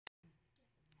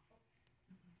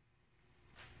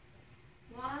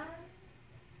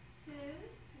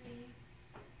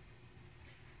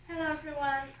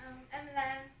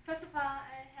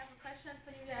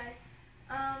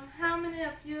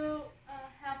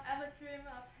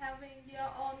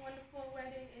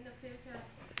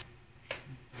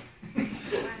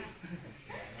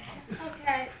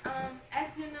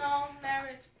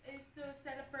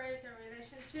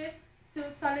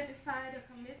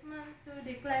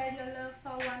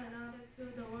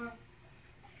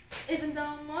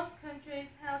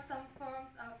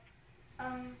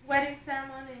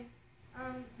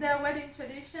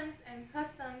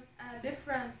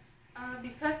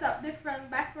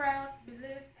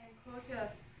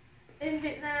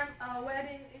a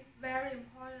wedding is very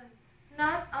important,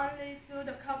 not only to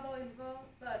the couple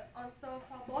involved, but also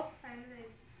for both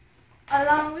families.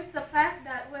 Along with the fact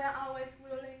that we're always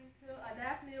willing to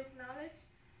adapt new knowledge,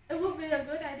 it would be a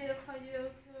good idea for you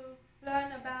to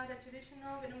learn about the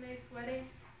traditional Vietnamese wedding,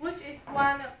 which is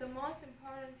one of the most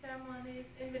important ceremonies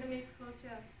in Vietnamese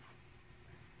culture.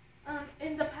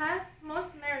 In the past,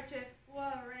 most marriages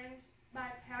were arranged by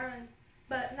parents,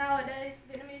 but nowadays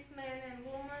Vietnamese men and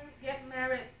women get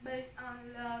married based on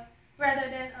love rather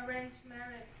than arranged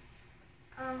marriage.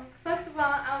 First of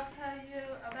all, I'll tell you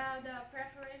about the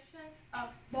preparations of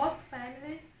both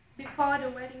families before the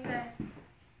wedding day.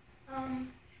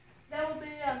 There will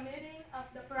be a meeting of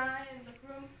the bride and the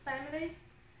groom's families.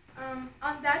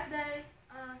 On that day,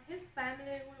 his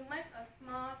family will make a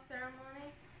small ceremony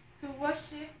to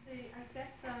worship the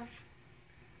ancestors.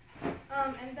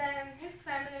 And then his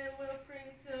family will bring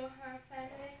to her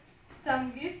family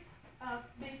some gifts of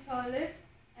betel leaf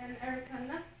and erica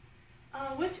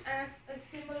nut, which acts as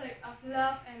symbolic of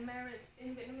love and marriage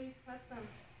in Vietnamese custom.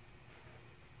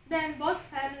 Then both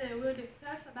families will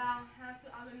discuss about how to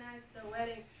organize the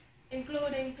wedding,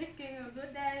 including picking a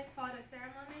good day for the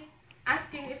ceremony,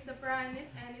 asking if the bride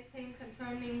needs anything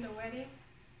concerning the wedding,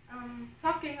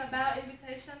 talking about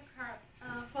invitation cards,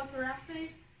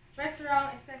 photography,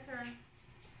 restaurant, etc.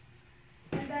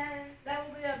 And then there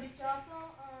will be a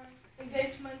betrothal or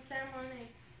engagement ceremony,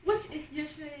 which is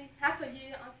usually half a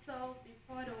year or so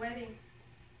before the wedding.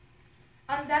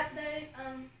 On that day,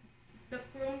 the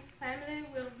groom's family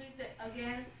will visit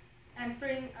again and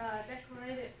bring a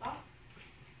decorated box,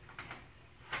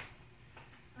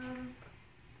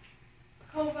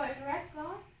 covered in red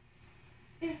cloth.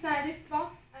 Inside this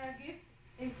box are gifts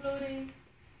including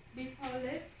betel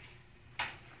leaf,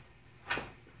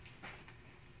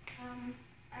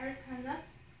 erica nuts,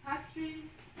 pastries,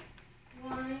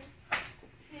 wine,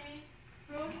 tea,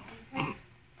 fruit, and cake.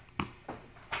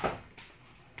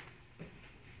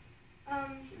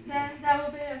 Then there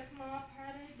will be a small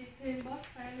party between both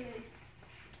families.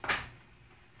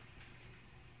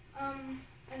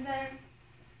 And then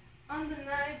on the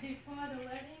night before the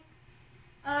wedding,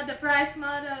 the bride's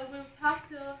mother will talk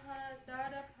to her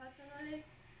daughter personally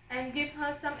and give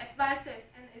her some advices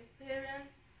and experience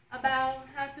about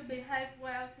how to behave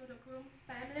well to the groom's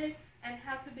family and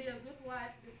how to be a good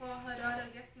wife before her daughter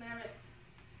gets married.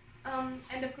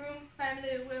 And the groom's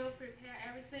family will prepare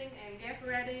everything and get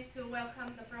ready to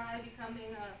welcome the bride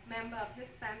becoming a member of his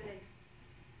family.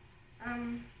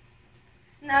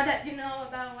 Now that you know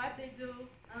about what they do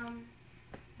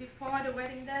before the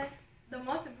wedding day, the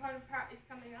most important part is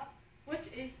coming up, which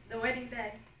is the wedding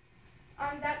day.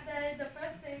 On that day, the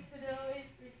first thing to do is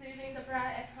receiving the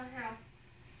bride at her house.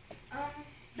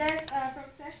 There's a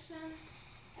procession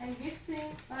and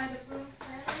gifting by the groom's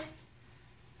family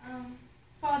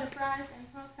for the bride and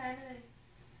her family.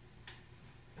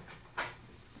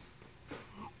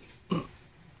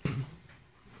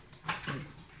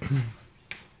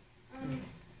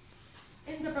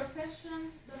 In the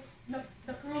procession,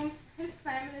 the groom's, his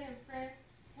family and friends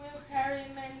will carry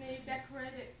many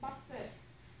decorated boxes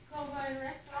covered in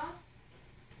red cloth.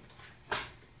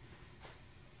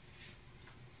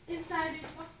 Inside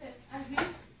these boxes are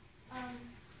gifts,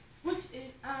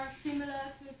 are similar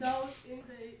to those in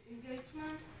the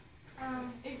engagement,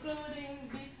 including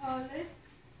betel leaf,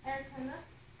 erica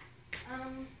nuts,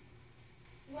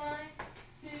 wine,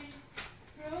 tea,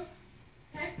 fruit,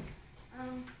 cakes,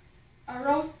 a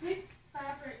rose pink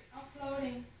fabric or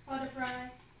clothing for the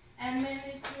bride, and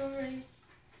many jewelry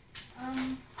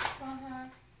for her.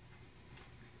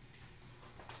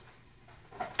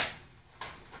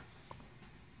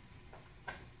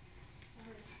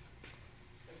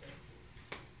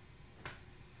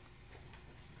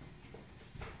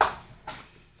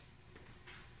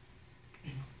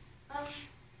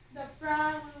 The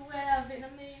bride will wear a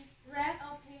Vietnamese red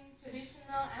or pink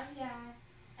traditional áo dài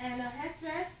and a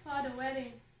headdress for the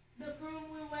wedding. The groom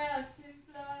will wear a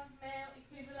simpler male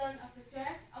equivalent of the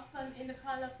dress, often in the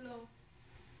color blue.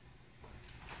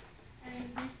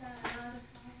 And these are another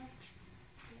color.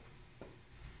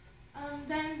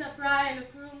 Then the bride and the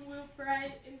groom will pray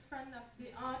in front of the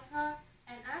altar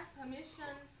and ask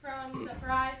permission from the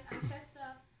bride's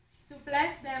ancestor to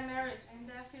bless their marriage and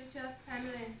their future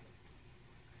family.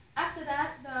 After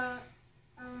that,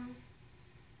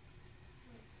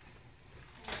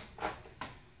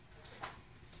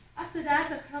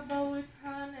 the couple will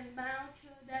turn and bow to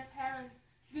their parents,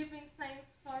 giving thanks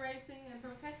for raising and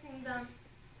protecting them.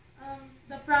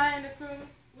 The bride and the groom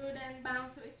will then bow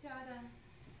to each other.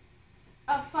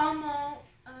 A formal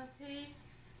tea,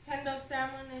 candle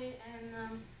ceremony,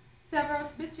 and several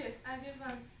speeches are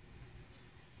given.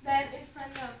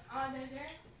 front of all the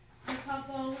guests, the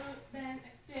couple will then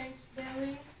exchange their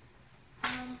rings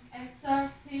and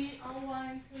serve tea or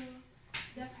wine to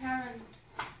the parents.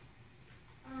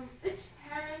 Each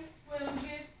parent will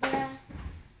give their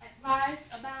advice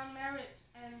about marriage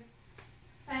and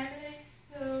family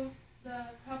to the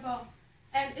couple.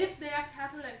 And if they are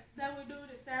Catholics, they will do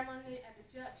the ceremony at the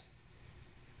church.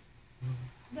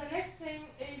 The next thing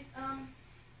is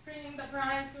bringing the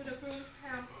bride to the groom's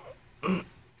house.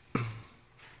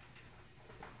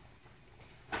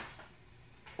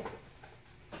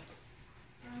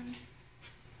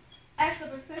 As the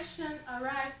procession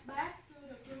arrives back to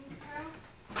the groom's house,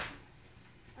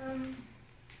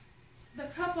 the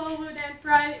couple will then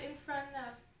pray in front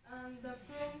of the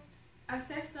groom's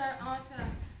ancestor altar,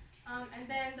 and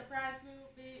then the bride will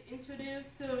be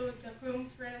introduced to the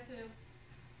groom's relative.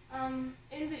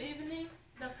 In the evening,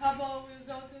 the couple will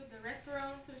go to the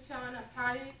restaurant to join a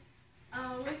party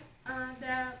with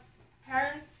their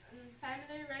parents, and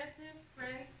family, relatives,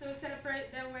 friends to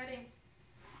celebrate their wedding.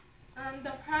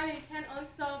 The party can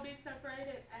also be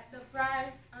celebrated at the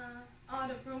bride's or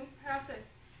the groom's houses.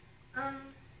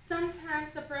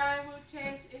 Sometimes the bride will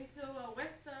change into a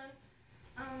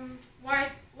western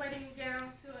white wedding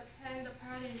gown to attend the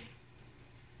party.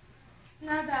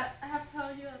 Now that I have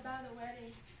told you about the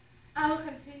wedding, I will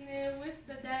continue with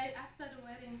the day after the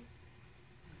wedding.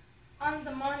 On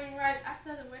the morning right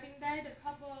after the wedding day, the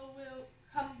couple will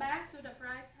come back to the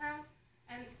bride's house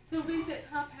and to visit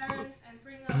her parents and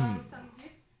bring along some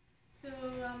gifts to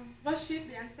worship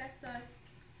the ancestors.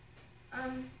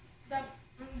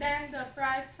 Then the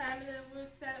bride's family will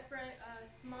celebrate a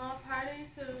small party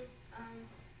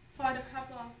for the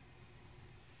couple.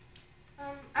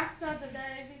 After the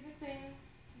day visiting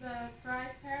the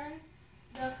bride's parents,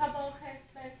 the couple can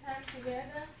spend time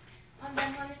together on their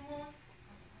honeymoon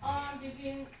or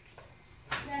begin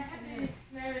their happy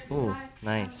marriage life.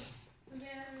 Nice.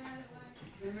 Together.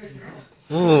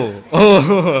 Oh,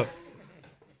 oh.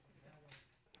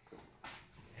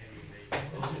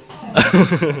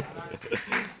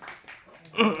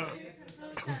 In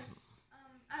conclusion,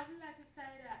 I would like to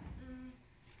say that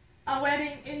a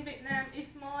wedding in Vietnam is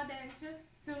more than just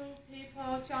two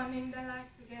people joining their life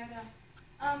together.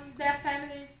 Their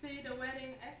families see the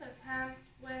wedding as a time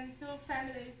when two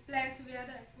families blend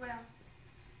together as well.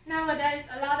 Nowadays,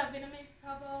 a lot of Vietnamese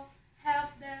couples have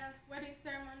their wedding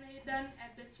ceremony done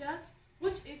at the church,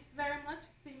 which is very much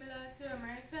similar to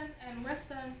American and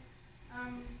Western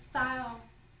style,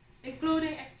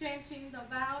 including exchanging the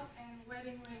vows and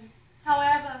wedding rings.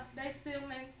 However, they still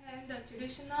maintain the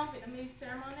traditional Vietnamese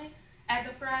ceremony at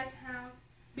the bride's house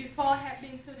before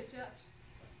heading to the church.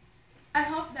 I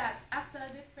hope that after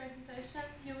this presentation,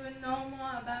 you will know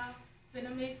more about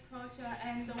Vietnamese culture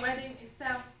and the wedding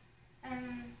itself.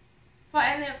 And for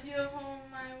any of you who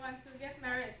might want to get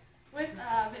married with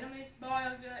a Vietnamese boy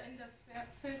or girl in the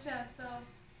future, so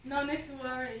no need to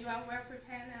worry, you are well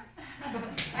prepared now.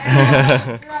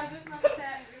 And, you are good